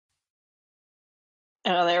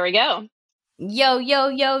Oh, there we go. Yo, yo,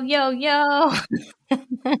 yo, yo, yo.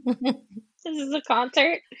 This is a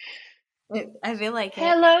concert. I feel like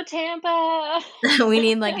Hello, Tampa. we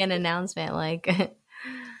need like an announcement like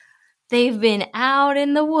they've been out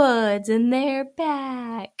in the woods and they're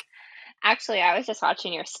back. Actually, I was just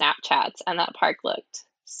watching your Snapchats and that park looked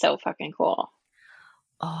so fucking cool.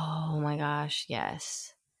 Oh my gosh,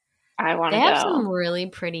 yes. I want They to have go. some really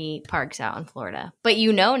pretty parks out in Florida. But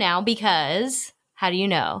you know now because how do you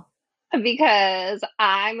know? Because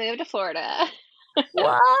I moved to Florida.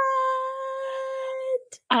 What?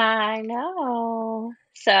 I know. Oh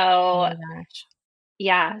So, my gosh.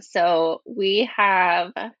 yeah, so we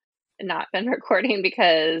have not been recording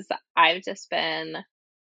because I've just been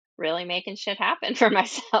really making shit happen for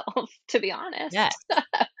myself, to be honest. Yes.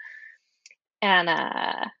 And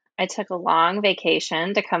I took a long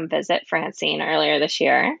vacation to come visit Francine earlier this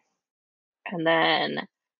year, and then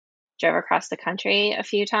drove across the country a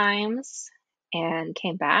few times and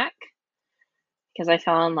came back because I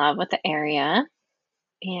fell in love with the area.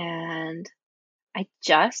 And I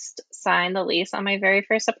just signed the lease on my very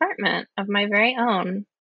first apartment of my very own.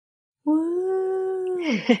 Woo.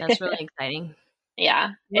 That's really exciting.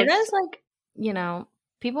 Yeah, Florida's like,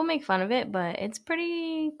 people make fun of it, but it's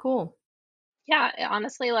pretty cool.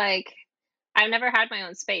 honestly, like, I've never had my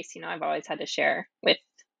own space. I've always had to share with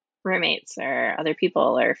roommates or other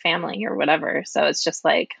people or family or whatever. So it's just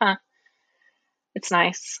like, it's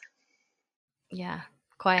nice. Yeah,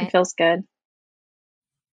 It quiet. feels good.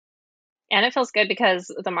 And it feels good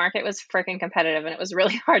because the market was freaking competitive and it was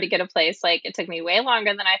really hard to get a place. Like, it took me way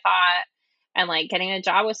longer than I thought. And like getting a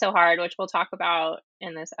job was so hard, which we'll talk about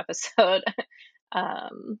in this episode.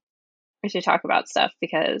 We should talk about stuff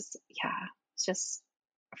because, yeah, it's just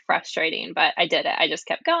frustrating. But I did it. I just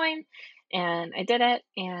kept going and I did it.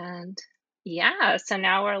 And yeah, so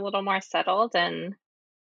now we're a little more settled and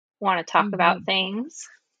want to talk about things.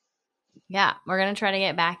 Yeah, we're going to try to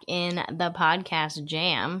get back in the podcast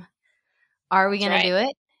jam. Are we going to do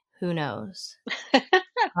it? Who knows?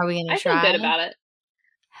 Are we going to try? I feel good about it.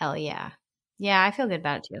 Hell yeah. Yeah, I feel good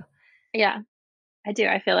about it too. Yeah, I do.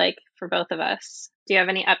 I feel like for both of us. Do you have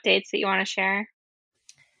any updates that you want to share?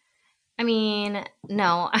 I mean,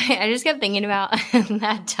 no, I just kept thinking about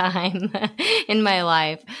that time in my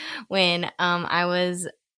life when I was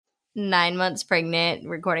 9 months pregnant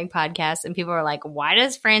recording podcasts and people were like, why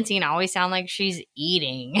does Francine always sound like she's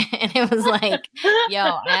eating? And it was like, yo,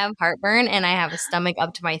 I have heartburn and I have a stomach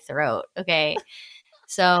up to my throat. Okay.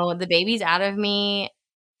 So the baby's out of me.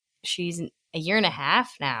 She's a year and a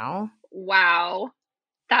half now. Wow.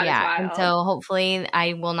 That is wild. And so hopefully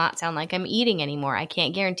I will not sound like I'm eating anymore. I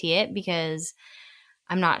can't guarantee it because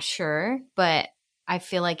I'm not sure, but I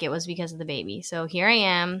feel like it was because of the baby. So here I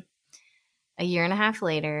am a year and a half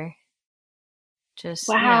later. Just,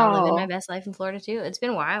 living my best life in Florida too. It's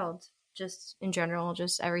been wild, just in general,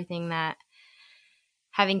 just everything that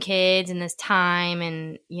having kids and this time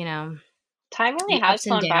and, time really the has ups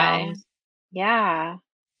and flown by. downs. Yeah.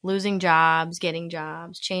 Losing jobs, getting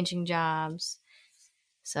jobs, changing jobs.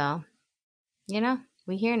 So,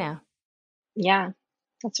 we here now. Yeah,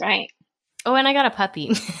 that's right. Oh, and I got a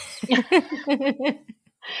puppy.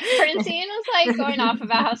 Francine was like going off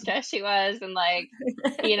about how stressed she was and like,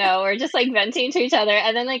 we're just like venting to each other.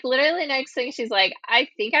 And then like literally next thing she's like, I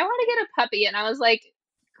think I want to get a puppy. And I was like,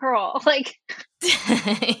 girl, like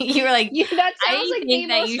you were like, that sounds like the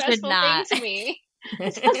most stressful thing to me.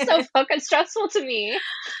 It sounds so fucking stressful to me.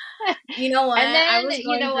 You know what? And then, I was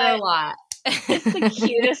going through a lot. It's the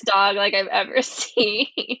cutest dog like I've ever seen.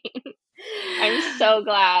 I'm so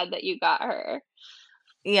glad that you got her.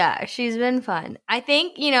 Yeah, she's been fun. I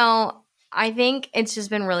think it's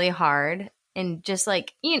just been really hard and just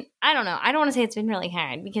like, I don't know. I don't want to say it's been really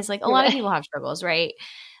hard because like a lot of people have struggles, right?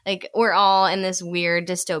 Like we're all in this weird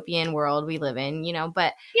dystopian world we live in,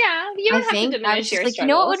 but yeah, you don't have to diminish your struggles. You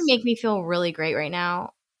know what would make me feel really great right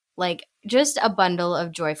now? Like just a bundle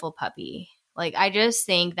of joyful puppy. Like I just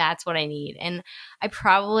think that's what I need. And I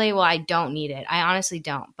don't need it. I honestly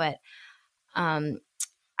don't, but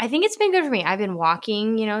I think it's been good for me. I've been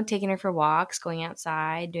walking, taking her for walks, going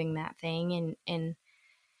outside, doing that thing. And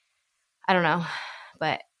I don't know,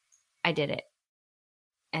 but I did it.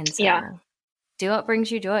 And so do what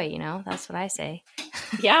brings you joy, that's what I say.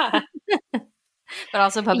 Yeah. But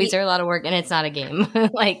also puppies are a lot of work and it's not a game.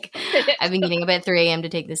 Like I've been getting up at 3 a.m. to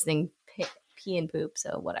take this thing pee and poop.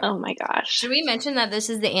 So whatever. Oh my gosh. Should we mention that this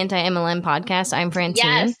is the anti-MLM podcast? I'm Francine.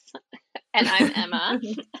 Yes. And I'm Emma.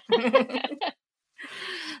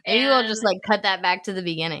 Maybe we'll just like cut that back to the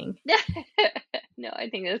beginning. No, I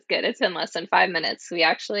think it's good. It's been less than 5 minutes.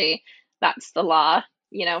 That's the law,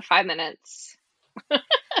 5 minutes.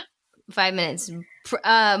 5 minutes.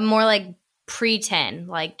 More like pre-10.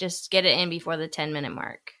 Like, just get it in before the 10-minute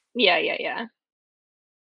mark. Yeah.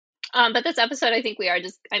 But this episode, I think we are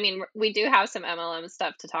just, I mean, we do have some MLM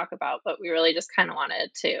stuff to talk about, but we really just kind of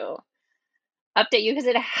wanted to update you because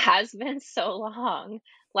it has been so long.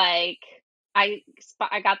 Like, I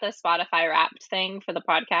got the Spotify Wrapped thing for the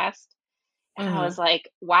podcast, and I was like,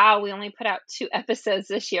 wow, we only put out 2 episodes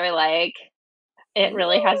this year. Like, it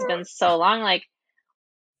really has been so long. Like,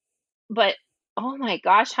 but oh my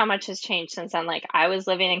gosh, how much has changed since then. Like, I was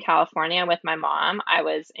living in California with my mom. I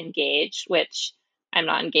was engaged, which I'm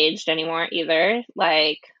not engaged anymore either.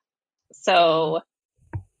 Like, Dang. so,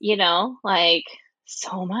 like,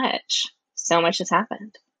 so much has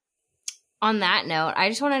happened. On that note, I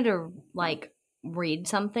just wanted to like read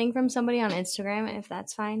something from somebody on Instagram, if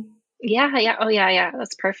that's fine. Yeah. Oh, yeah.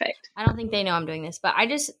 That's perfect. I don't think they know I'm doing this, but I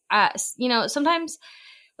just, sometimes,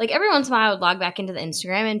 like every once in a while, I would log back into the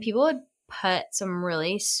Instagram and people would put some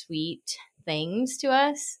really sweet things to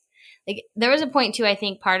us. Like, there was a point too, I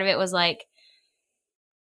think part of it was like,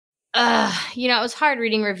 it was hard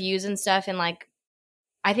reading reviews and stuff. And like,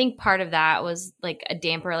 I think part of that was like a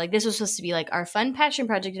damper. Like, this was supposed to be like our fun passion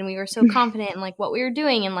project, and we were so confident in like what we were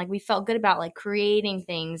doing, and like we felt good about like creating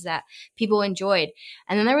things that people enjoyed.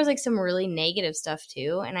 And then there was like some really negative stuff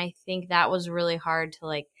too, and I think that was really hard to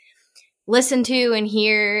like listen to and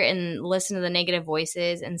hear and listen to the negative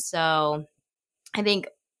voices. And so I think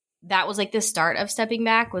that was like the start of stepping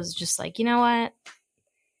back, was just like, you know what?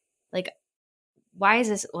 Like, why is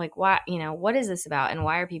this like, why, what is this about? And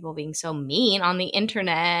why are people being so mean on the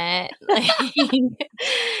internet? Like, come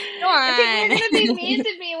If people are on. gonna be mean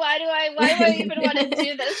to me, why do I even want to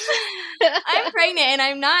do this? I'm pregnant and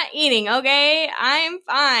I'm not eating, okay? I'm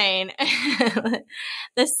fine.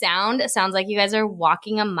 The sound sounds like you guys are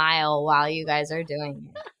walking a mile while you guys are doing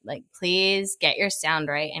it. Like, please get your sound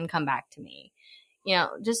right and come back to me.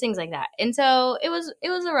 Just things like that. And so it was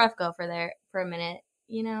a rough go for a minute,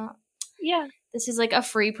 Yeah. This is like a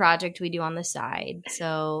free project we do on the side.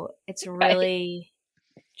 So it's really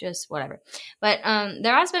just whatever. But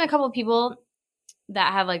there has been a couple of people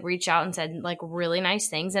that have like reached out and said like really nice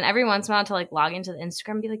things. And every once in a while to like log into the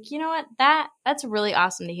Instagram and be like, you know what, that's really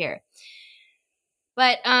awesome to hear.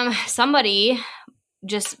 But somebody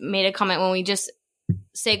just made a comment when we just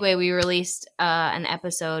we released an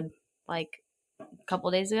episode like a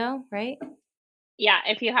couple days ago, right? Yeah,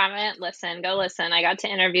 if you haven't listened, go listen. I got to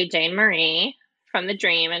interview Jane Marie from The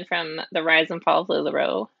Dream and from the Rise and Fall of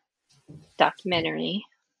Lularoe documentary.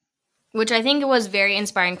 Which I think was very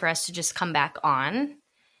inspiring for us to just come back on,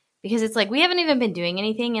 because it's like we haven't even been doing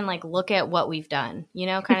anything and like look at what we've done,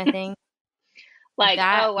 kind of thing. Like,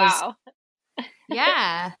 that oh wow.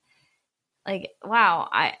 Yeah. Like, wow.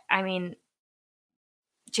 I mean,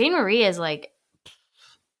 Jane Marie is like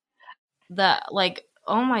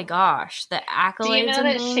oh my gosh, the accolades. Do you know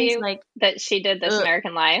and things, that she did This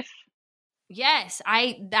American Life? Yes,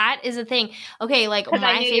 that is a thing. Okay, like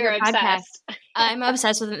my favorite podcast. I'm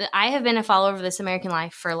obsessed with it. I have been a follower of This American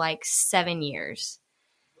Life for like 7 years.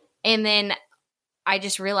 And then I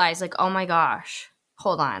just realized like, oh my gosh,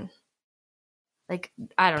 hold on. Like,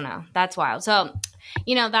 I don't know. That's wild. So,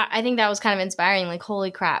 that I think that was kind of inspiring. Like,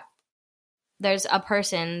 holy crap. There's a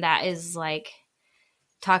person that is like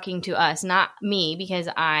talking to us, not me because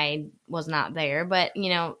I was not there, but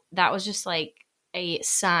that was just like a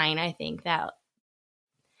sign, I think, that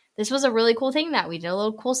this was a really cool thing that we did, a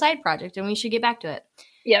little cool side project, and we should get back to it.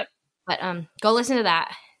 Yep. But go listen to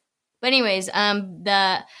that. But anyways,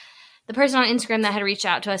 the person on Instagram that had reached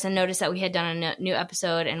out to us and noticed that we had done a new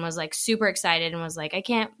episode and was like super excited and was like, I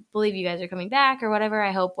can't believe you guys are coming back or whatever.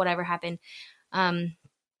 I hope whatever happened. And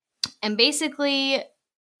basically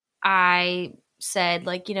I said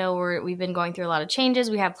like, we've been going through a lot of changes.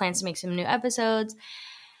 We have plans to make some new episodes.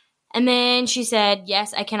 And then she said,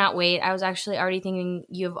 yes, I cannot wait. I was actually already thinking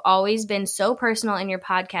you've always been so personal in your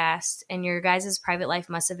podcast, and your guys' private life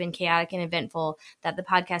must have been chaotic and eventful that the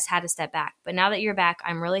podcast had to step back. But now that you're back,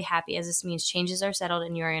 I'm really happy, as this means changes are settled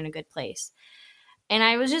and you're in a good place. And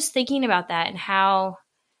I was just thinking about that and how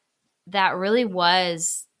that really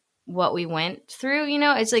was what we went through.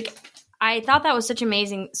 It's like, I thought that was so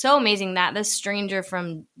amazing that this stranger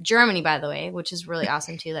from Germany, by the way, which is really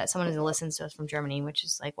awesome too, that someone who listens to us from Germany, which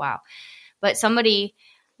is like, wow. But somebody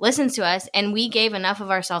listens to us, and we gave enough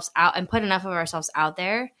of ourselves out and put enough of ourselves out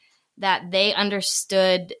there that they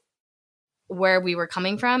understood where we were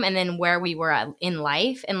coming from and then where we were in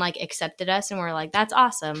life, and like accepted us and were like, that's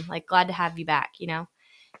awesome. Like, glad to have you back, And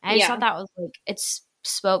I just thought that was like, it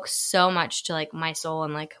spoke so much to like my soul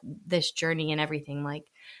and like this journey and everything. Like,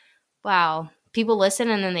 wow, people listen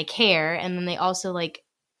and then they care, and then they also like,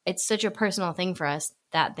 it's such a personal thing for us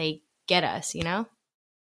that they get us, you know? Am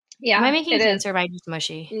I Yeah, making it is. sense, or am I just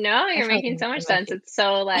mushy? No, I you're feel like making I'm so much being sense. mushy. It's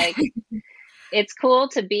so like it's cool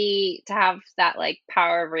to have that like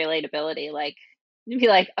power of relatability, like to be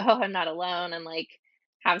like, oh, I'm not alone, and like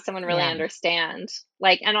have someone really Yeah. understand.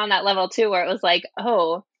 Like, and on that level too, where it was like,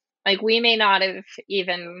 oh, like we may not have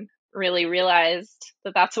even really realized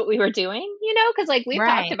that that's what we were doing, because like we've talked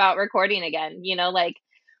Right. about recording again, like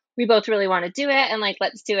we both really want to do it, and like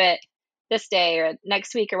let's do it this day or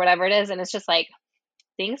next week or whatever it is. And it's just like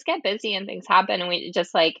things get busy and things happen, and we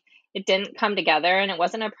just like it didn't come together, and it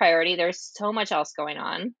wasn't a priority. There's so much else going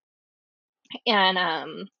on.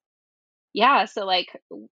 And yeah, so like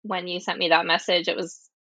when you sent me that message, it was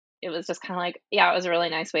just kind of like, yeah, it was a really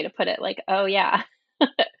nice way to put it, like, oh yeah,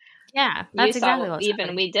 Yeah, you that's saw exactly what's even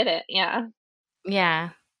happening. we did it. Yeah.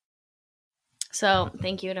 Yeah. So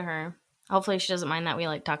thank you to her. Hopefully she doesn't mind that we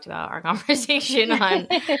like talked about our conversation on.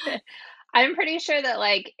 I'm pretty sure that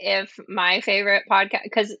like if my favorite podcast,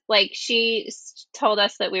 because like told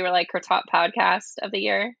us that we were like her top podcast of the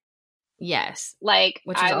year, Yes, like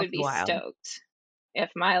which is I also would be wild. stoked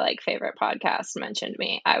if my like favorite podcast mentioned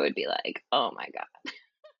me. I would be like, oh my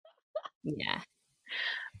Yeah.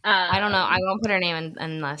 I god. don't know. I won't put her name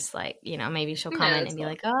unless, like, maybe she'll No, comment that's and be cool.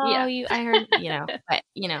 like, "Oh, Yeah. I heard," but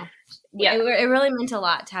Yeah. it really meant a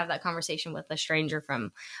lot to have that conversation with a stranger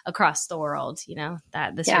from across the world.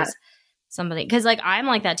 That this Yeah. was somebody, because like I'm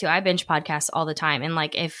like that too. I binge podcasts all the time, and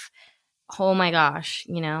like if, oh my gosh,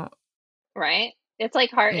 Right. It's like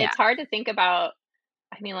hard. yeah. It's hard to think about.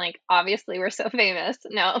 I mean, like obviously we're so famous.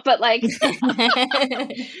 No, but like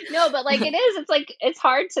no, but like it is. It's like it's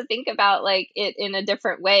hard to think about like it in a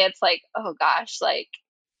different way. It's like, oh gosh, like,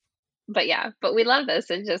 but yeah, but we love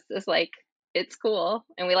this. It just is like it's cool,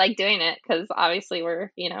 and we like doing it because obviously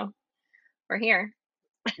we're here.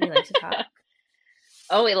 We like to talk.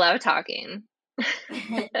 Oh, we love talking.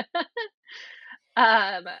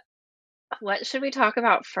 Um, what should we talk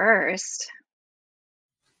about first?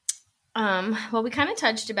 Well, we kind of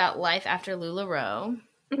touched about life after Lularoe.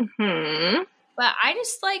 Hmm. But I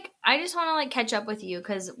just want to like catch up with you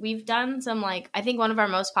because we've done some like, I think one of our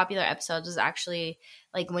most popular episodes was actually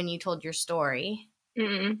like when you told your story,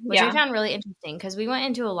 which I Yeah. found really interesting because we went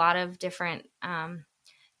into a lot of different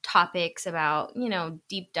topics about,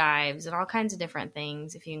 deep dives and all kinds of different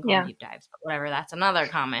things, if you can call them Yeah. deep dives, but whatever, that's another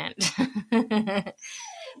comment.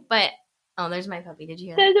 But oh, there's my puppy. Did you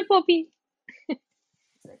hear that? There's a puppy. He's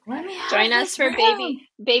like, let me out Join of us this for baby room.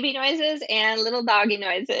 baby noises and little doggy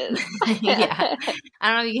noises. Yeah. I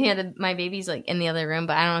don't know if you can hear my baby's like in the other room,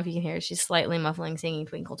 but I don't know if you can hear her. She's slightly muffling, singing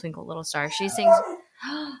Twinkle, Twinkle, Little Star. She sings,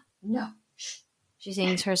 no. She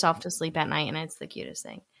sings herself to sleep at night, and it's the cutest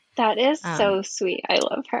thing. That is Um, so sweet. I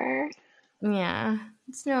love her. yeah.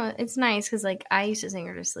 It's nice because like I used to sing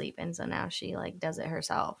her to sleep, and so now she like does it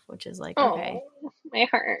herself, which is like, okay. Oh, my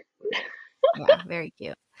heart. Yeah, very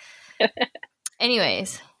cute.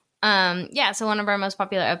 Anyways, yeah, so one of our most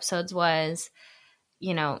popular episodes was,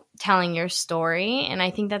 telling your story. And I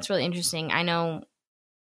think that's really interesting. I know,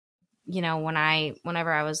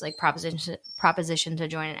 whenever I was like proposition to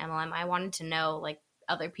join an MLM, I wanted to know like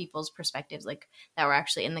other people's perspectives, like that were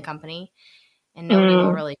actually in the company, and nobody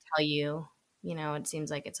will Mm. really tell you, it seems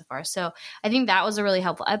like it's a farce. So I think that was a really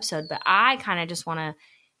helpful episode, but I kind of just want to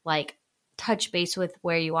like touch base with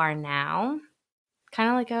where you are now, kind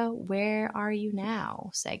of like a where are you now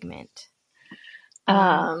segment, with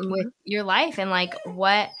Um, your life, and like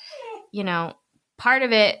what, part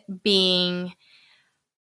of it being,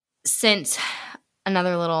 since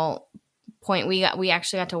another little point, we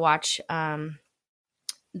actually got to watch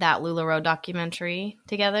that Lularoe documentary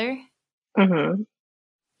together, mhm.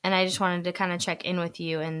 and I just wanted to kind of check in with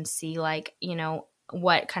you and see like,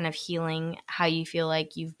 what kind of healing, how you feel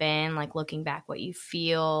like you've been like looking back, what you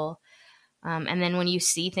feel, and then when you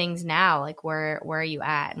see things now, like where are you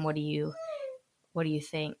at, and what do you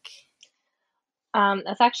think?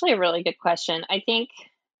 That's actually a really good question. I think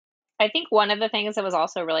one of the things that was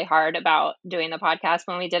also really hard about doing the podcast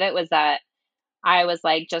when we did it was that I was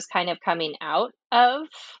like just kind of coming out of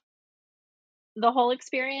the whole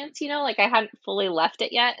experience, like I hadn't fully left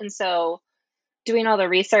it yet. And so doing all the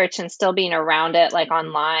research and still being around it like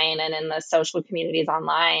online and in the social communities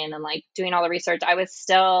online and like doing all the research, it was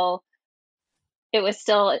still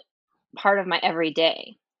part of my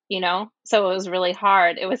everyday, So it was really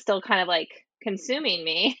hard. It was still kind of like consuming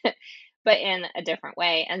me, but in a different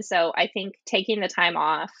way. And so I think taking the time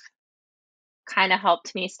off kind of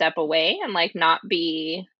helped me step away and like not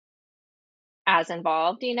be as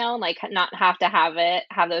involved, like not have to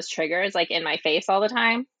have those triggers like in my face all the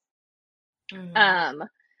time. Mm-hmm. um,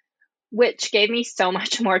 which gave me so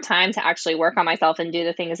much more time to actually work on myself and do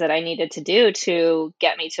the things that I needed to do to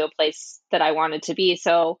get me to a place that I wanted to be.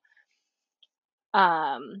 So,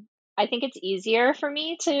 I think it's easier for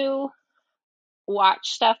me to watch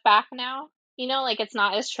stuff back now. Like it's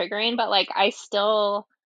not as triggering, but like I still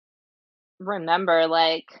remember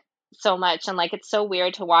like so much, and like it's so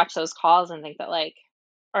weird to watch those calls and think that like,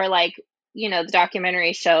 or like, the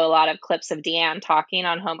documentaries show a lot of clips of Deanne talking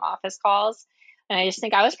on home office calls, and I just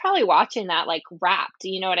think I was probably watching that like wrapped,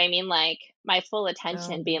 you know what I mean, like my full Oh,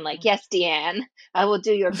 attention being like, yes, Deanne, I will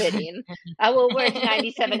do your bidding, I will work yeah.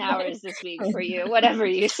 97 hours this week for you, whatever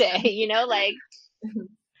you say, like,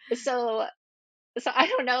 so I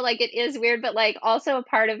don't know, like it is weird, but like also a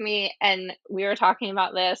part of me, and we were talking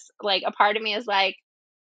about this, like a part of me is like,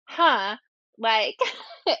 huh, like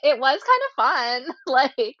it was kind of fun.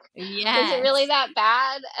 Like, was it really Yes. that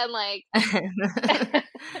bad? And like,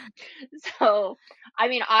 so, I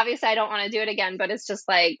mean, obviously I don't want to do it again, but it's just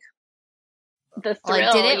like the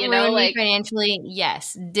Like, did thrill, it ruin me like, financially?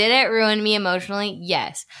 Yes. Did it ruin me emotionally?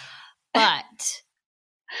 Yes. But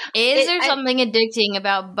is it, there and, something addicting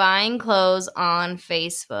about buying clothes on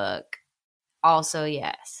Facebook? Also,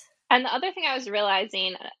 yes. and the other thing I was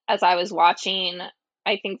realizing as I was watching,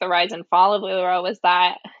 I think the rise and fall of Lularoe was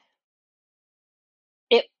that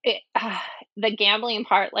it the gambling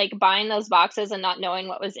part, like buying those boxes and not knowing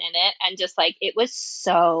what was in it, and just like it was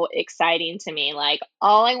so exciting to me, like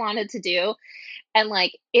all I wanted to do. And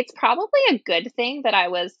like it's probably a good thing that I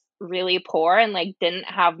was really poor and like didn't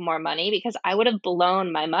have more money, because I would have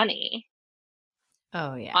blown my money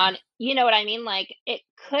Oh, yeah. on, what I mean, like it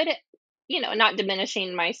could, not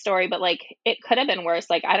diminishing my story, but like it could have been worse,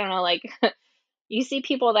 like I don't know, like you see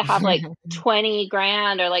people that have like 20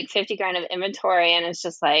 grand or like 50 grand of inventory, and it's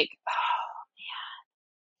just like,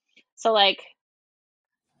 so like,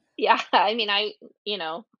 yeah, I mean, I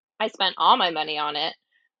spent all my money on it,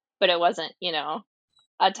 but it wasn't,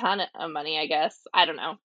 a ton of money, I guess. I don't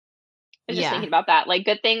know. I was just Yeah. thinking about that. Like,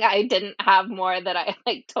 good thing I didn't have more that I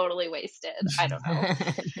like totally wasted. I don't know.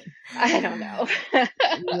 I don't know.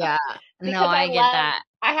 Yeah. No, Because I get that.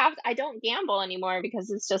 I don't gamble anymore,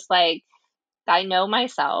 because it's just like I know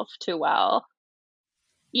myself too well,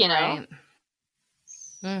 you know? Right.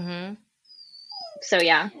 Mm-hmm. So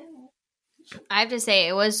yeah. I have to say,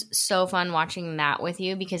 it was so fun watching that with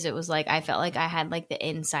you because it was like I felt like I had like the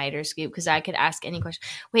insider scoop because I could ask any question.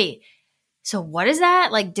 Wait, so what is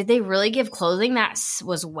that? Like, did they really give clothing that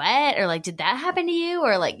was wet, or like did that happen to you,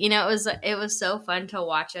 or like it was so fun to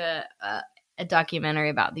watch a documentary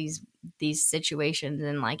about these situations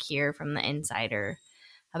and like hear from the insider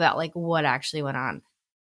about like what actually went on,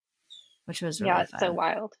 which was Yeah, really it's so fun.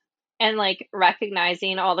 wild. And like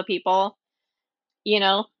recognizing all the people, you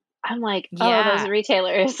know, I'm like, oh, those Yeah,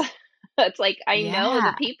 retailers. It's like I know the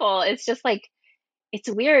yeah, people. It's just like it's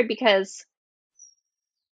weird, because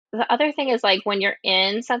the other thing is like when you're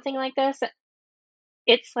in something like this,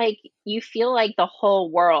 it's like you feel like the whole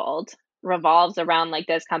world revolves around like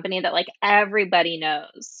this company that like everybody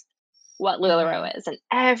knows what hmm, Lularoe is, and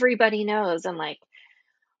everybody knows, and like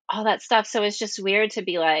all that stuff. So it's just weird to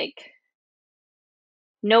be like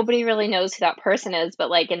nobody really knows who that person is,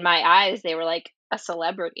 but like in my eyes they were like a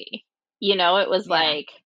celebrity. It was yeah, like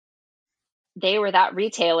they were that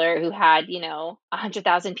retailer who had,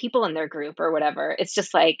 100,000 people in their group or whatever. It's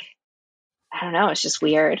just like I don't know, it's just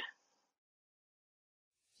weird.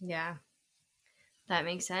 yeah. That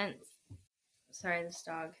makes sense. Sorry, this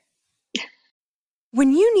dog.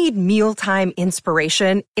 When you need mealtime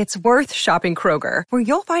inspiration, it's worth shopping Kroger, where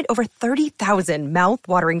you'll find over 30,000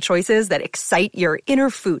 mouth-watering choices that excite your inner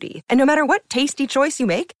foodie. And no matter what tasty choice you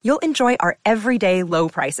make, you'll enjoy our everyday low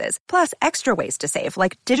prices, plus extra ways to save,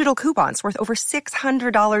 like digital coupons worth over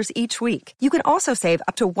 $600 each week. You can also save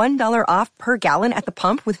up to $1 off per gallon at the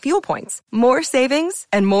pump with fuel points. More savings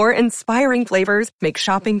and more inspiring flavors make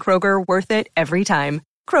shopping Kroger worth it every time.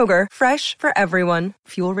 Kroger, fresh for everyone.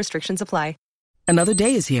 Fuel restrictions apply. Another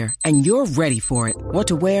day is here, and you're ready for it. What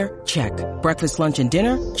to wear? Check. Breakfast, lunch, and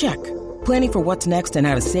dinner? Check. Planning for what's next and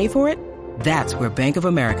how to save for it? That's where Bank of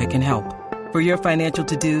America can help. For your financial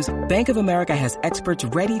to-dos, Bank of America has experts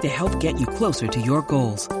ready to help get you closer to your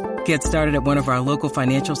goals. Get started at one of our local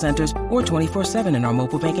financial centers or 24/7 in our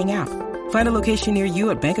mobile banking app. Find a location near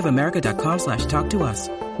you at bankofamerica.com/talktous.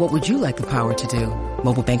 What would you like the power to do?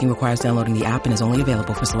 Mobile banking requires downloading the app and is only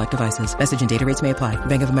available for select devices. Message and data rates may apply.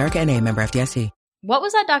 Bank of America N.A., member FDIC. What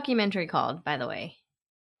was that documentary called, by the way?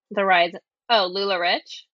 The rise. Oh, Lula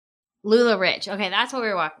Rich. Lula Rich. Okay, that's what we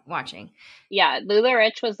were watching. Yeah, Lula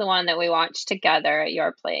Rich was the one that we watched together at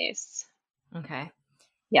your place. Okay.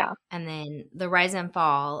 Yeah. And then The Rise and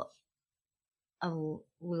Fall.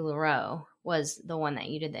 Lularoe was the one that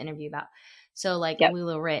you did the interview about. So like Yep.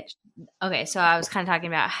 Lula Rich. Okay, so I was kind of talking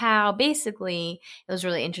about how basically it was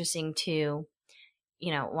really interesting to,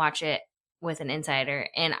 watch it with an insider.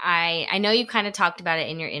 And I know you kind of talked about it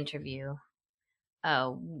in your interview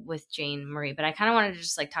with Jane Marie, but I kind of wanted to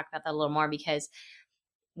just like talk about that a little more, because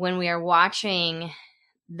when we are watching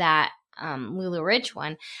that Lula Rich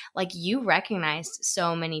one, like you recognized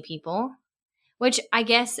so many people, which I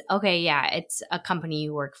guess, okay, yeah, it's a company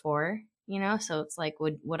you work for, so it's like,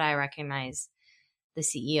 would I recognize the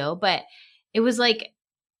CEO? But it was like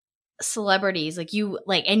celebrities, like you,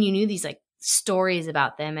 like, and you knew these like stories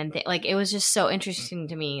about them, and like it was just so interesting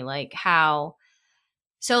to me, like how.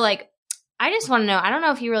 So like, I just want to know. I don't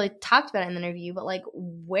know if you really talked about it in the interview, but like,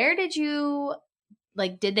 where did you,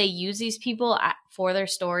 like, did they use these people for their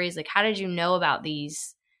stories? Like, how did you know about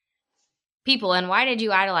these people, and why did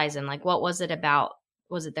you idolize them? Like, what was it about?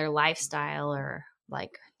 Was it their lifestyle, or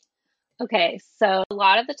like? Okay, so a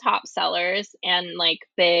lot of the top sellers and like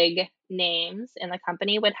big names in the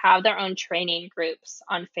company would have their own training groups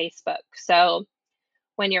on Facebook. So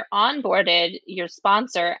when you're onboarded, your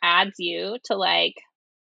sponsor adds you to like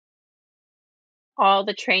all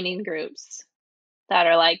the training groups that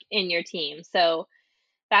are like in your team. So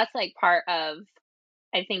that's like part of,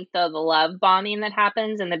 I think, the love bombing that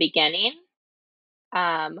happens in the beginning.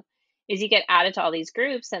 Is you get added to all these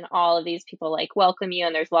groups, and all of these people like welcome you,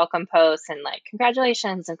 and there's welcome posts and like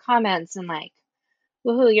congratulations and comments and like,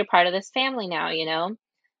 woohoo, you're part of this family now.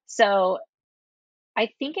 So I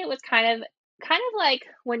think it was kind of like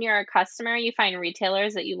when you're a customer, you find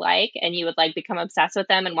retailers that you like and you would like become obsessed with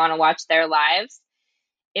them and want to watch their lives.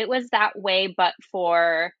 It was that way, but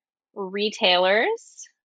for retailers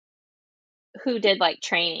who did like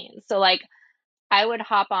training. So like I would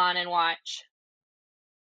hop on and watch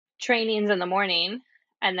trainings in the morning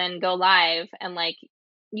and then go live and like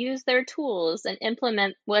use their tools and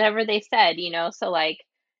implement whatever they said. So like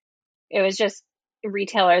it was just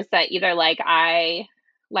retailers that either like I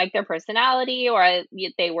like their personality, or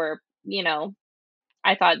they were,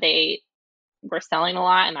 I thought they were selling a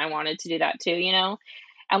lot and I wanted to do that too.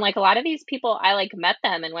 And like a lot of these people, I like met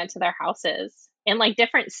them and went to their houses in like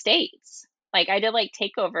different states. Like I did like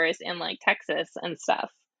takeovers in like Texas and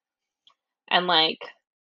stuff. And like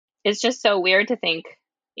it's just so weird to think,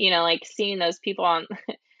 like seeing those people on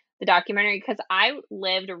the documentary, because I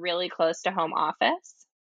lived really close to home office.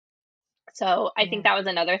 So I think Yeah. that was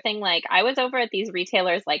another thing. Like I was over at these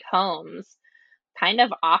retailers like homes kind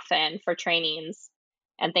of often for trainings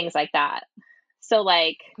and things like that. So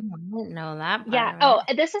like, Oh, I didn't know that part yeah. of Oh,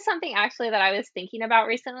 it. this is something actually that I was thinking about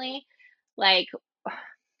recently. Like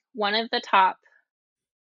one of the top,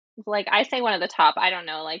 like I say one of the top, I don't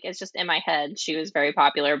know, like it's just in my head. She was very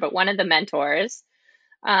popular, but one of the mentors,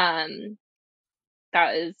 um,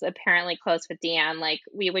 that is apparently close with Deanne, like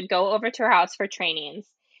we would go over to her house for trainings.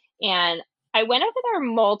 And I went over there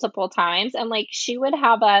multiple times, and like she would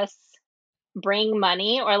have us bring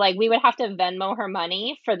money, or like we would have to Venmo her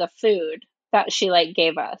money for the food that she like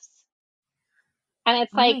gave us. And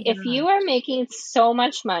it's Oh like my if you god. are making so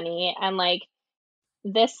much money and like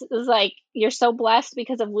this is like you're so blessed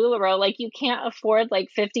because of Lularoe, like you can't afford like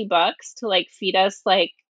 $50 to like feed us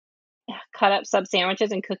like cut up sub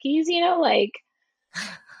sandwiches and cookies. Like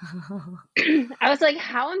I was like,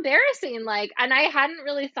 how embarrassing. Like, and I hadn't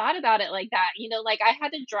really thought about it like that. Like I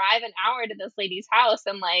had to drive an hour to this lady's house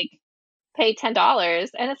and like pay $10.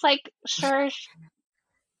 And it's like, sure,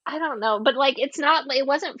 I don't know. But like, it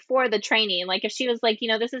wasn't for the training. Like, if she was like,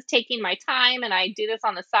 this is taking my time and I do this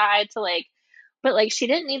on the side to like, but like, she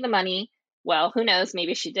didn't need the money. Well, who knows?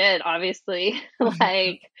 Maybe she did, obviously.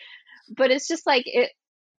 Like, but it's just like, it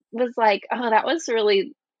was like, oh, that was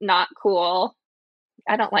really not cool.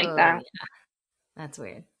 I don't like Oh that. yeah, that's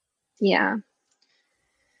weird. Yeah.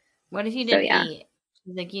 What if you So didn't yeah. eat?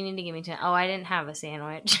 She's like, you need to give me 10. Oh, I didn't have a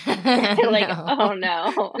sandwich. Like, No. oh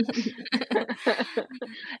no.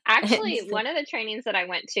 Actually, It's- one of the trainings that I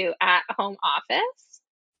went to at home office,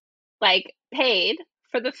 like paid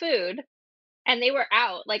for the food and they were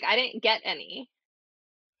out. Like I didn't get any.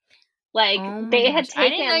 Like oh my they gosh. had I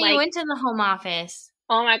didn't know taken you like, went to the home office.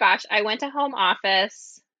 oh my gosh, I went to home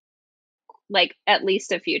office like at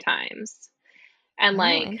least a few times. And Oh,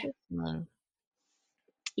 like, interesting.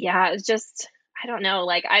 yeah, it's just, I don't know.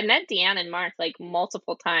 Like I met Deanne and Mark like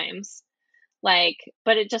multiple times. Like,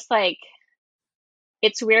 but it just like,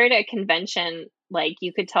 it's weird at convention, like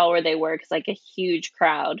you could tell where they were because like a huge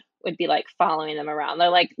crowd would be like following them around. They're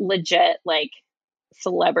like legit like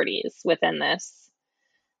celebrities within this.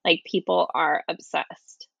 Like people are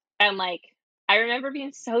obsessed. And like I remember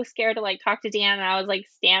being so scared to like talk to Deanna, and I was like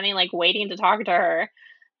standing like waiting to talk to her. I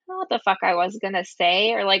don't know what the fuck I was gonna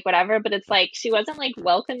say or like whatever, but it's like she wasn't like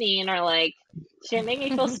welcoming or like she didn't make me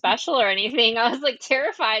feel special or anything. I was like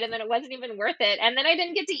terrified, and then it wasn't even worth it. And then I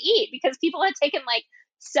didn't get to eat because people had taken like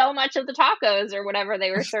so much of the tacos or whatever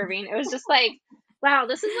they were serving. It was just like, wow,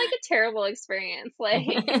 this is like a terrible experience. Like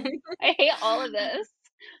I hate all of this.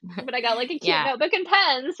 But I got like a cute Yeah. notebook and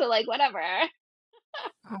pen, so like whatever.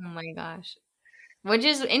 Oh my gosh. Which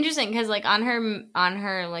is interesting because like on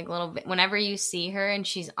her like little whenever you see her and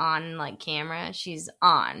she's on like camera, she's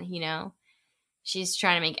on, you know. She's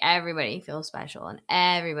trying to make everybody feel special and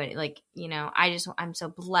everybody like, you know, I'm so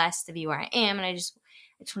blessed to be where I am, and I just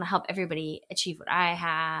want to help everybody achieve what I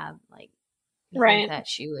have. Like you think Right. that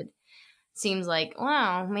she would seems like,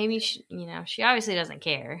 wow, maybe she, you know, she obviously doesn't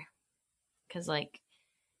care because like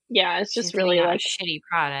Yeah, it's she's just putting really out a like shitty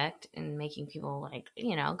product and making people like,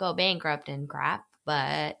 you know, go bankrupt and crap.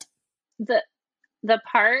 But the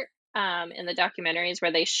part in the documentaries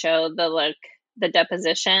where they show the like the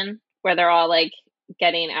deposition where they're all like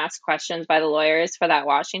getting asked questions by the lawyers for that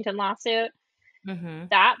Washington lawsuit. mm-hmm.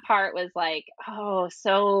 That part was like, oh,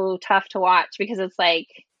 so tough to watch because it's like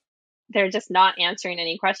they're just not answering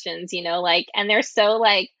any questions, you know, like, and they're so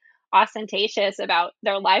like ostentatious about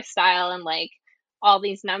their lifestyle and like all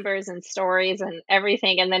these numbers and stories and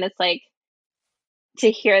everything. And then it's like to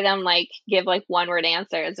hear them like give like one word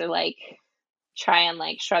answers or like try and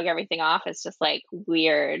like shrug everything off is just like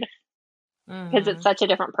weird because it's Mm-hmm. such a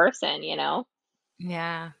different person, you know?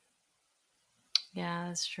 Yeah. Yeah,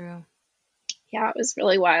 that's true. Yeah, it was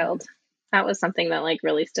really wild. That was something that like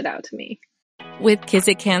really stood out to me. With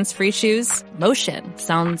Kizik Hands Free Shoes, motion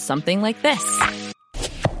sounds something like this.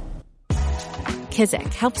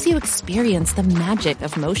 Kizik helps you experience the magic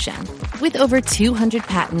of motion. With over 200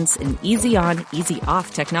 patents and easy on, easy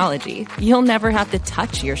off technology, you'll never have to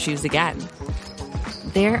touch your shoes again.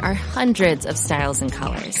 There are hundreds of styles and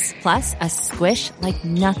colors, plus a squish like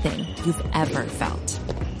nothing you've ever felt.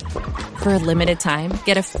 For a limited time,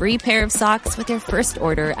 get a free pair of socks with your first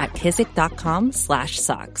order at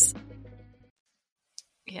kizik.com/socks.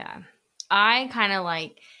 Yeah. I kind of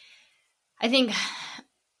like, I think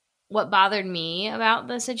what bothered me about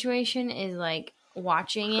the situation is like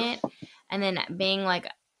watching it and then being like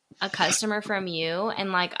a customer from you.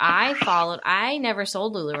 And like I never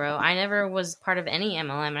sold Lularoe. I never was part of any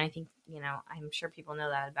MLM. And I think, you know, I'm sure people know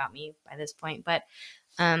that about me by this point. But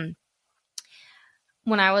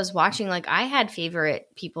when I was watching, like I had favorite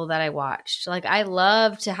people that I watched. Like I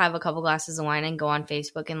love to have a couple glasses of wine and go on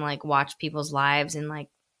Facebook and like watch people's lives and like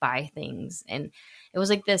buy things. And it was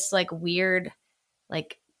like this like weird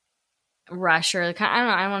like rush or like, I don't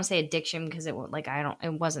know, I don't want to say addiction because it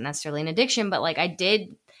wasn't necessarily an addiction, but like I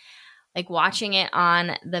did like watching it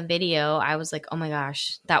on the video. I was like, oh my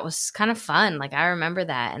gosh, that was kind of fun. Like I remember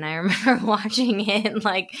that. And I remember watching it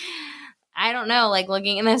like, I don't know, like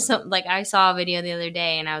looking in this, like I saw a video the other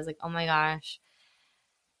day and I was like, oh my gosh,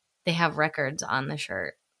 they have records on the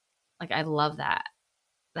shirt. Like, I love that.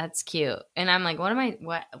 That's cute. And I'm like,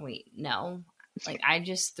 wait, no. Like, I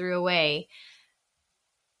just threw away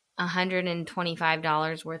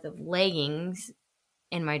 $125 worth of leggings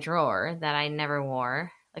in my drawer that I never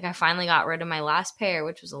wore. Like, I finally got rid of my last pair,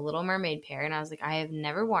 which was a Little Mermaid pair. And I was like, I have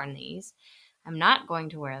never worn these. I'm not going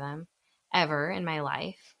to wear them ever in my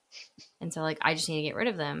life. And so, like, I just need to get rid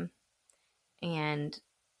of them. And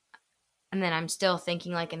then I'm still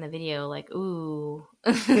thinking, like, in the video, like, ooh,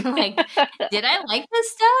 like, did I like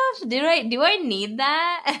this stuff? Do I need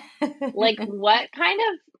that? Like, what kind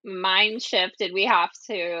of mind shift did we have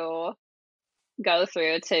to go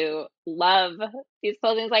through to love these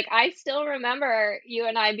clothing? Like, I still remember you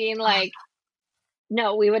and I being like,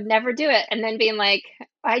 no, we would never do it. And then being like,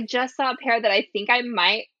 I just saw a pair that I think I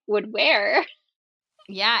would wear.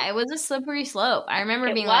 Yeah, it was a slippery slope. I remember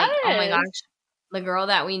It being like, oh my was. gosh, the girl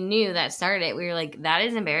that we knew that started it, we were like, that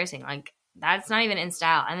is embarrassing. Like, that's not even in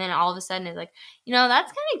style. And then all of a sudden it's like, you know,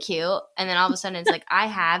 that's kind of cute. And then all of a sudden it's like, I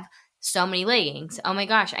have so many leggings. Oh my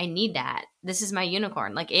gosh, I need that. This is my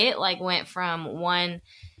unicorn. Like, it like went from one,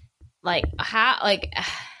 like, how, like,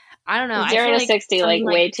 I don't know. I 0 feel to like 60, like, something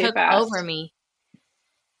like way too took fast. over me.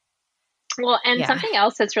 Well, and Yeah. something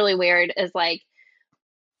else that's really weird is like,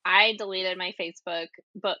 I deleted my Facebook,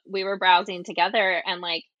 but we were browsing together and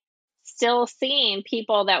like still seeing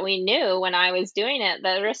people that we knew when I was doing it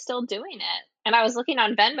that are still doing it. And I was looking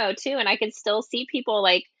on Venmo too, and I could still see people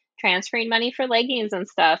like transferring money for leggings and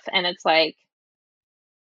stuff. And it's like,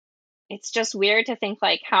 it's just weird to think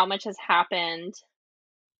like how much has happened,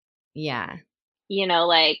 Yeah. you know,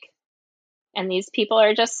 like, and these people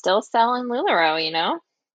are just still selling Lularoe, you know?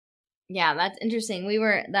 Yeah, that's interesting.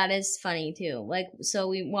 That is funny too. Like,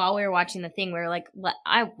 so while we were watching the thing, we were like,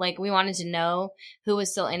 we wanted to know who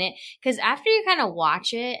was still in it. Cause after you kind of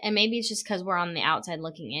watch it, and maybe it's just cause we're on the outside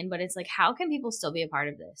looking in, but it's like, how can people still be a part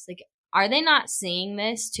of this? Like, are they not seeing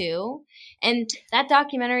this too? And that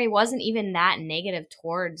documentary wasn't even that negative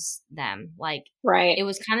towards them. Like, Right. it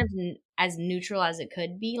was kind of as neutral as it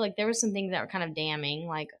could be. Like, there was some things that were kind of damning,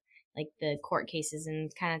 like the court cases and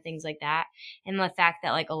kind of things like that. And the fact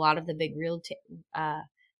that like a lot of the big I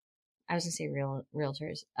was gonna say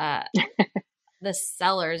realtors, the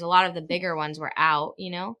sellers, a lot of the bigger ones were out, you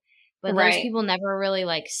know, but those Right. people never really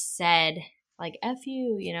like said like F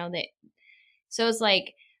you, you know, so it's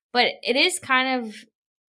like, but it is kind of,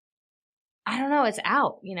 I don't know, it's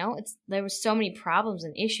out, you know, there was so many problems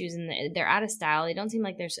and issues and they're out of style. They don't seem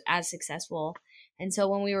like they're as successful. And so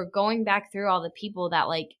when we were going back through all the people that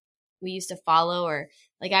like we used to follow, or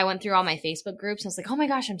like I went through all my Facebook groups and I was like, oh my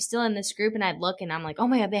gosh, I'm still in this group. And I'd look and I'm like, oh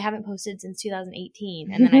my God, they haven't posted since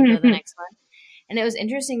 2018. And then I'd go to the next one. And it was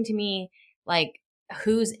interesting to me, like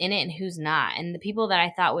who's in it and who's not. And the people that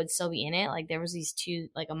I thought would still be in it, like there was these two,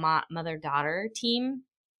 like a mother-daughter team.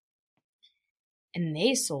 And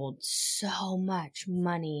they sold so much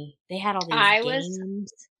money. They had all these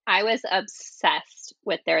games. I was obsessed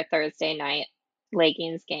with their Thursday night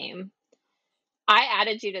leggings game. I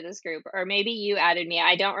added you to this group, or maybe you added me.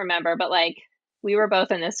 I don't remember, but like we were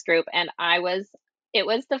both in this group and it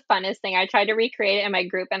was the funnest thing. I tried to recreate it in my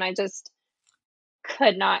group and I just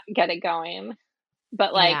could not get it going.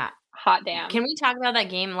 But like, Yeah. hot damn. Can we talk about that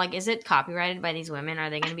game? Like, is it copyrighted by these women? Are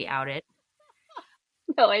they going to be outed?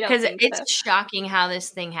 No, I don't think so. Because it's shocking how this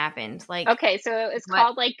thing happened. Like, okay, so it's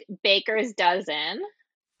called like Baker's Dozen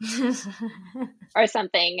or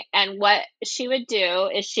something. And what she would do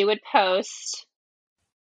is she would post,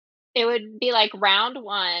 it would be like round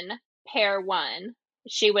 1, pair 1.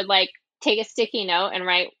 She would like take a sticky note and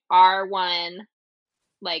write R1,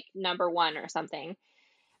 like number 1 or something.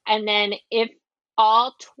 And then if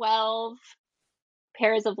all 12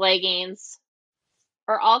 pairs of leggings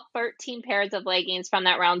or all 13 pairs of leggings from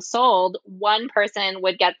that round sold, one person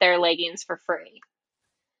would get their leggings for free.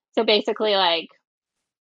 So basically, like,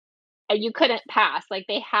 you couldn't pass. Like,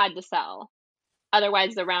 they had to sell.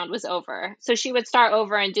 Otherwise, the round was over. So she would start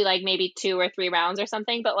over and do, like, maybe 2 or 3 rounds or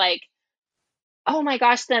something. But, like, oh my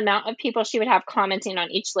gosh, the amount of people she would have commenting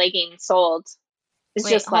on each legging sold is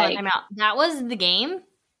just like... time out. That was the game?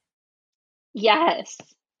 Yes.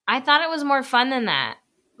 I thought it was more fun than that.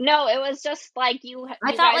 No, it was just like you I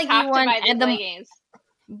guys thought like have you to won buy these leggings.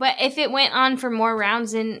 But if it went on for more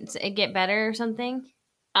rounds, didn't it get better or something?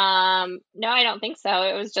 No, I don't think so.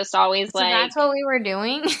 It was just always so like... that's what we were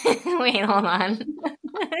doing? Wait, hold on.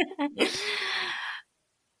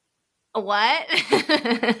 What?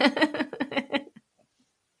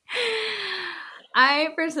 I,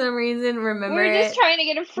 for some reason, remember we were just trying to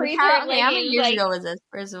get a free pair of leggings. How many years ago was this,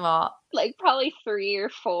 first of all? Like, probably 3 or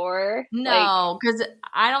 4. No, because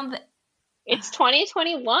I don't... It's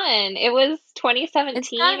 2021. It was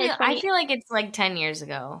 2017 I feel like it's like 10 years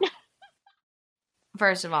ago.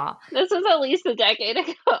 First of all. This was at least a decade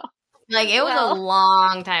ago. Like, it was a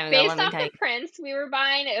long time ago, based off the prints we were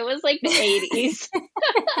buying, it was like the 80s.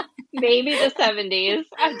 Maybe the 70s.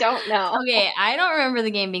 I don't know. Okay, I don't remember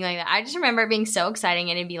the game being like that. I just remember it being so exciting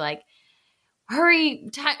and it'd be like, hurry,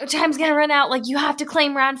 time's gonna run out. Like, you have to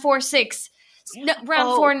claim round 4-6. No,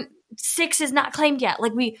 round 4-6 is not claimed yet.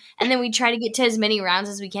 Like, and then we try to get to as many rounds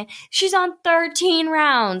as we can. She's on 13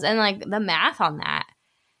 rounds. And like the math on that.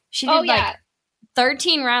 She did like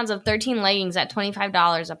 13 rounds of 13 leggings at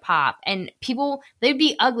 $25 a pop. And people, they'd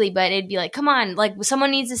be ugly, but it'd be like, come on, like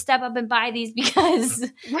someone needs to step up and buy these because...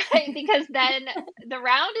 Right, because then the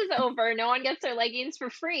round is over. No one gets their leggings for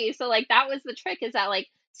free. So like that was the trick, is that like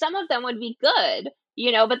some of them would be good,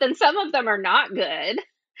 you know, but then some of them are not good.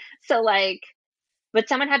 So like, but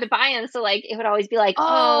someone had to buy them. So like, it would always be like,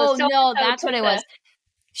 oh no, that's what it was.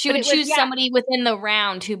 She would choose somebody within the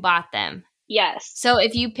round who bought them. Yes. So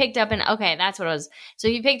if you picked up okay, that's what it was. So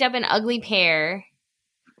if you picked up an ugly pair,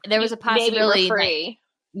 there was a possibility. Maybe were free.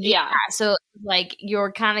 Yeah. So like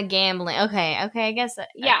you're kind of gambling. Okay, I guess.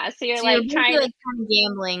 Yeah. So you're like trying to kind of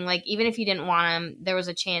gambling. Like even if you didn't want them, there was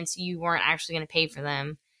a chance you weren't actually going to pay for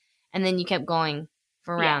them, and then you kept going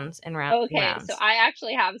for rounds and rounds. Okay. And rounds. So I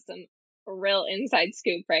actually have some real inside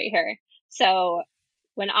scoop right here. So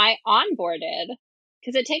when I onboarded,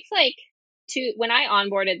 because it takes like when I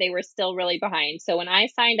onboarded, they were still really behind. So when I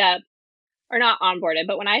signed up, or not onboarded,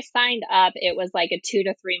 but when I signed up, it was like a 2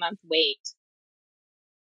 to 3 month wait.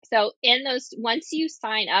 So once you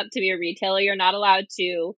sign up to be a retailer, you're not allowed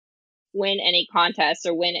to win any contests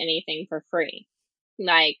or win anything for free.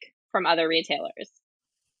 Like, from other retailers.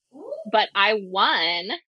 But I won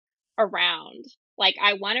a round. Like,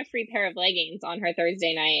 I won a free pair of leggings on her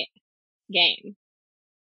Thursday night game.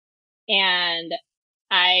 And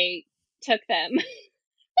I took them.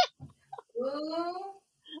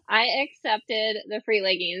 I accepted the free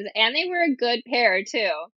leggings, and they were a good pair too.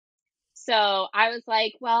 So I was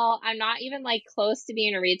like, well, I'm not even like close to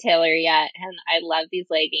being a retailer yet, and I love these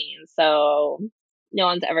leggings, so no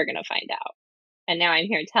one's ever gonna find out. And now I'm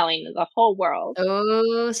here telling the whole world.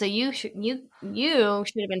 Oh, so you should have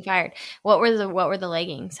been fired. What were the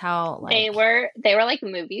leggings? How like They were like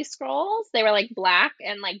movie scrolls. They were like black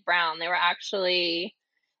and like brown. They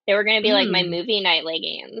were gonna be like my movie night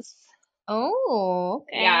leggings. Oh,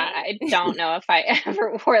 okay. Yeah, I don't know if I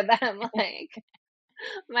ever wore them. Like,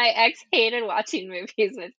 my ex hated watching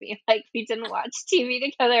movies with me. Like, we didn't watch TV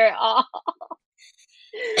together at all.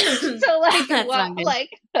 So like, That's what? not good. Like,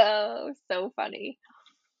 oh, so funny.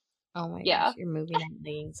 Oh my Yeah. gosh, your movie night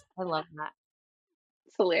leggings. I love that.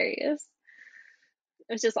 It's hilarious.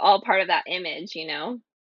 It was just all part of that image, you know?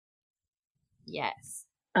 Yes.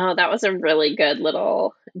 Oh, that was a really good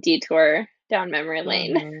little detour down memory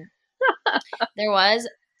lane. Mhm. There was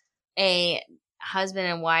a husband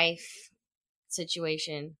and wife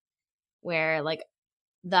situation where like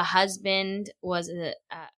the husband was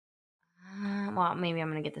well, maybe I'm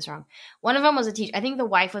gonna get this wrong. One of them was a teacher. I think the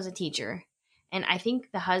wife was a teacher, and I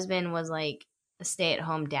think the husband was like a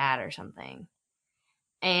stay-at-home dad or something.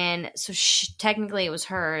 And so technically it was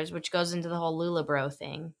hers, which goes into the whole Lularoe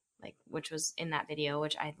thing, like which was in that video,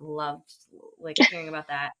 which I loved, like hearing about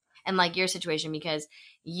that. And like your situation, because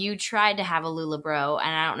you tried to have a Lularoe,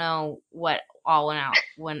 and I don't know what all went out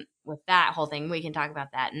when with that whole thing. We can talk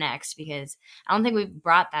about that next, because I don't think we've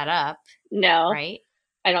brought that up. No, right?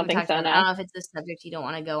 I don't think so. No. I don't know if it's a subject you don't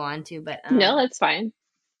want to go on to, but no, that's fine.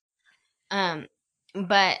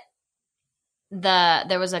 But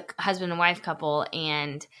there was a husband and wife couple,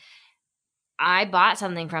 and I bought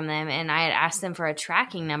something from them, and I had asked them for a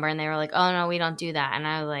tracking number, and they were like, "Oh no, we don't do that." And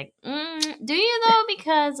I was like, "Do you though?"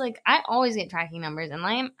 Because like I always get tracking numbers, and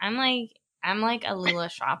I'm like a Lula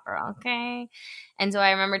shopper, okay? And so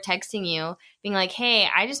I remember texting you, being like, "Hey,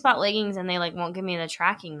 I just bought leggings, and they like won't give me the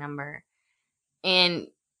tracking number." And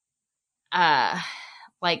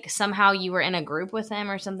like somehow you were in a group with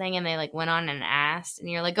them or something, and they like went on and asked, and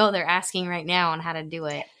you're like, "Oh, they're asking right now on how to do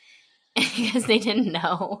it," because they didn't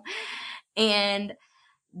know. And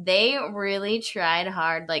they really tried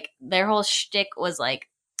hard. Like their whole shtick was like,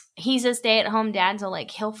 he's a stay-at-home dad, so like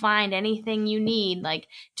he'll find anything you need. Like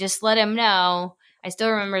just let him know. I still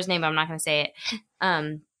remember his name, but I'm not gonna say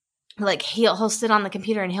it. Like he'll sit on the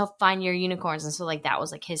computer and he'll find your unicorns, and so like that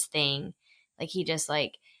was like his thing. Like he just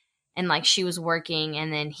like, and like she was working,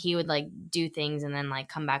 and then he would like do things and then like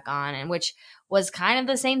come back on, and which was kind of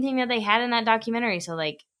the same thing that they had in that documentary. So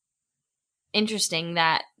like interesting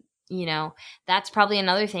that, you know, that's probably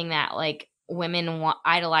another thing that like women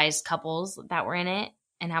idolized couples that were in it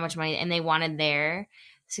and how much money, and they wanted their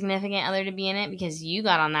significant other to be in it because you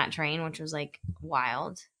got on that train, which was like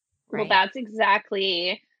wild. Right? Well, that's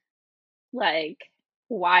exactly like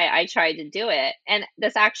why I tried to do it. And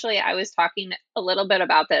this actually, I was talking a little bit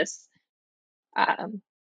about this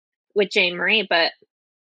with Jane Marie, but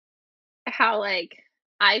how like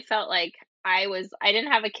I felt like I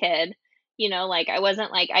didn't have a kid, you know, like I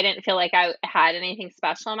wasn't like, I didn't feel like I had anything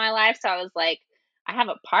special in my life. So I was like, I have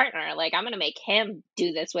a partner, like I'm going to make him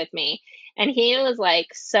do this with me. And he was like,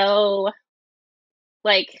 so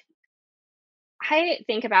like, I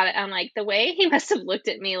think about it, I'm like, the way he must have looked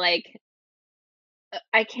at me, like,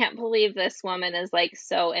 I can't believe this woman is like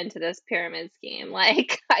so into this pyramid scheme.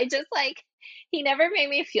 Like, I just like, he never made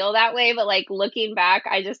me feel that way. But like looking back,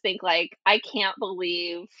 I just think like, I can't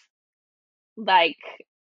believe like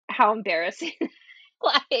how embarrassing.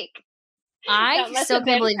 Like, I that must still have can't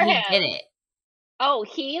been believe for he him. did it. Oh,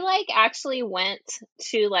 he like actually went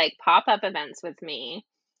to like pop-up events with me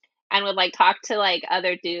and would like talk to like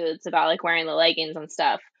other dudes about like wearing the leggings and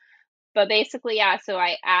stuff. But basically, yeah, so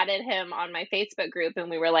I added him on my Facebook group, and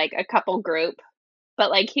we were like a couple group,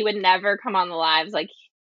 but like he would never come on the lives. Like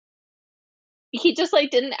he just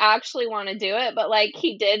like didn't actually want to do it, but like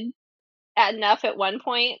he did enough at one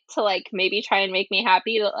point to like maybe try and make me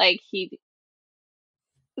happy that like he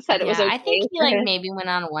said it was Yeah, okay I think he for like him. maybe went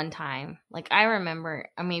on one time. Like I remember,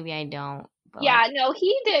 or maybe I don't. But Yeah, like, no,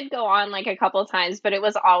 he did go on like a couple times, but it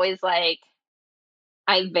was always like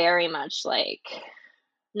I very much like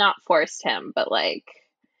not forced him, but like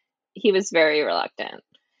he was very reluctant.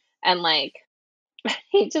 And like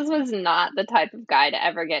he just was not the type of guy to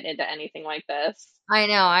ever get into anything like this. I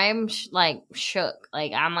know I'm like shook.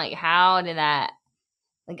 Like I'm like, how did that?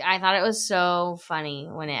 Like, I thought it was so funny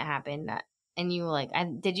when it happened. And you were like,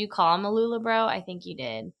 did you call him a Lulabro? I think you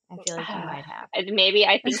did. I feel like you might have. Maybe.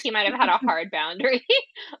 I think he might have had a hard boundary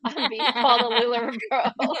on being called a Lularoe.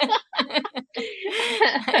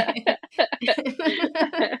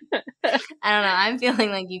 I don't know. I'm feeling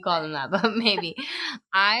like you called him that, but maybe.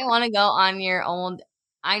 I want to go on your old.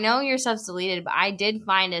 I know your stuff's deleted, but I did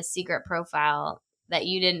find a secret profile that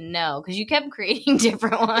you didn't know because you kept creating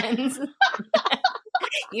different ones.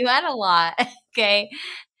 You had a lot. Okay.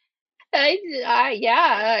 I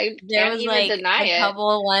There can't was even like deny a it. couple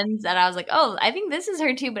of ones that I was like, oh, I think this is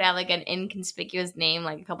her too, but I have like an inconspicuous name,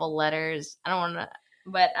 like a couple letters. I don't want to,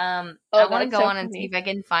 but I want to That's go so on and funny. see if I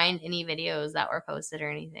can find any videos that were posted or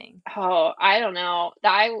anything. Oh, I don't know.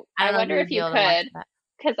 I don't know wonder you'd if be you able to watch could, that.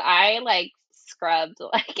 because I like scrubbed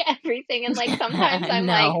like everything, and like sometimes I'm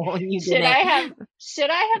like, No, you should didn't.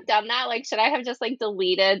 I have done that? Like, should I have just like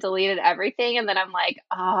deleted everything? And then I'm like,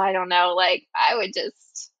 oh, I don't know. Like, I would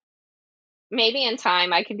just maybe in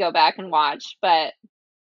time I could go back and watch, but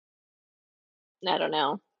I don't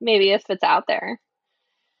know. Maybe if it's out there.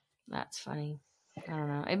 That's funny. I don't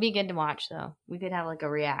know. It'd be good to watch though. We could have like a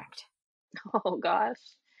react. Oh gosh.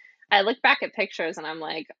 I look back at pictures and I'm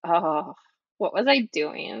like, oh, what was I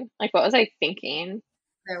doing? Like, what was I thinking?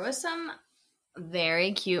 There was some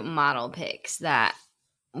very cute model pics that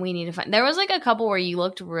we need to find. There was like a couple where you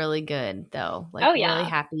looked really good though. Like Oh, really yeah.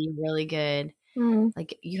 happy, really good. Mm,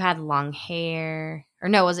 Like you had long hair. Or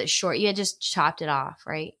no, was it short? You had just chopped it off,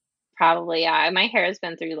 right? probably, yeah. My hair has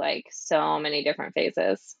been through like so many different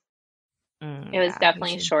phases. It was Yeah, we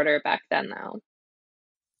definitely should. shorter back then, though.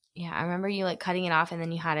 Yeah, I remember you like cutting it off and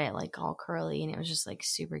then you had it like all curly and it was just like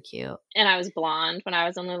super cute. And I was blonde when I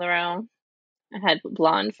was in Lularoe. I had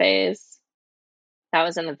blonde phase. That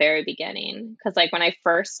was in the very beginning. Because, like, when I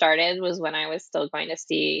first started was when I was still going to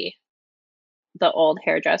see the old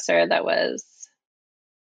hairdresser that was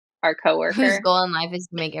our Whose coworker. goal in life is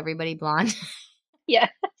to make everybody blonde. Yes.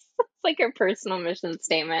 It's like her personal mission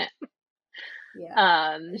statement.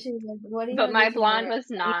 Yeah. She was like, what do you But do my for blonde your was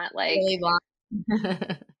not like, really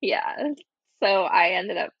blonde? yeah. So I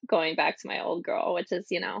ended up going back to my old girl, which is,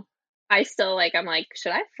 I still like, I'm like,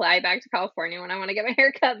 should I fly back to California when I want to get my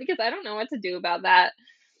hair cut? Because I don't know what to do about that.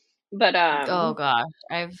 But, Oh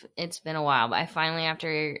gosh, it's been a while, but I finally,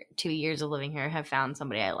 after 2 years of living here, have found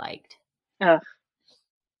somebody I liked. ugh,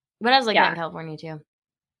 But I was like that yeah, in California too.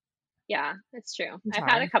 yeah, it's true. It's I've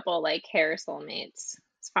had a hard. couple like hair soulmates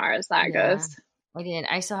as far as that Yeah, goes. I did.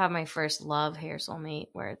 I still have my first love hair soulmate,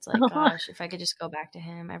 where it's like, gosh, if I could just go back to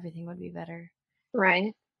him, everything would be better.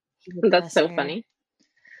 Right. He had the That's best so hair. funny.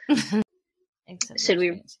 Except Should those we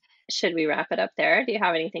rings. should we wrap it up there? Do you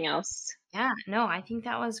have anything else? Yeah, no, I think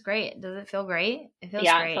that was great. Does it feel great? It feels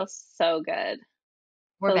Yeah, it great. feels so good.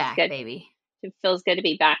 We're Feels back, good. baby. It feels good to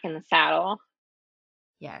be back in the saddle.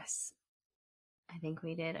 Yes. I think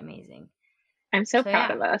we did amazing. I'm so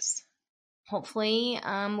proud of us. Hopefully,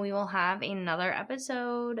 we will have another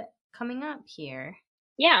episode coming up here.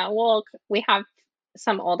 Yeah, well, we have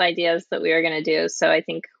some old ideas that we were going to do, so I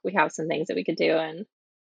think we have some things that we could do and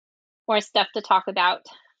more stuff to talk about.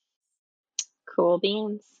 Cool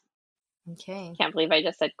beans. Okay. Can't believe I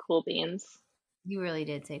just said cool beans. You really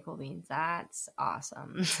did say cool beans. That's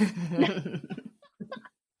awesome.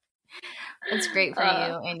 That's great for you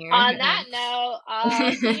and your. On that note,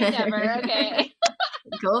 see you never. Okay.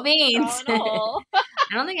 Cool beans. Throw in a hole.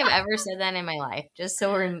 I don't think I've ever said that in my life. Just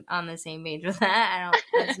so we're on the same page with that.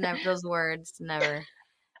 That's never those words. Never.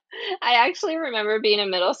 I actually remember being in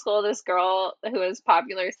middle school. This girl who was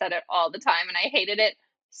popular said it all the time, and I hated it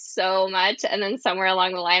so much. And then somewhere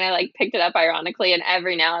along the line, I like picked it up ironically, and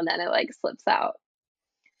every now and then it like slips out.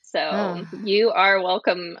 So you are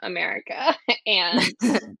welcome, America, and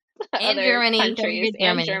other Germany, countries,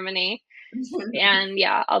 and Germany, and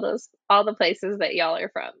yeah, all the places that y'all are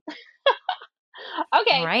from.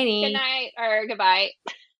 Okay. Alrighty. Good night or goodbye.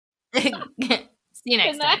 See you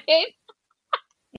next time. Good night.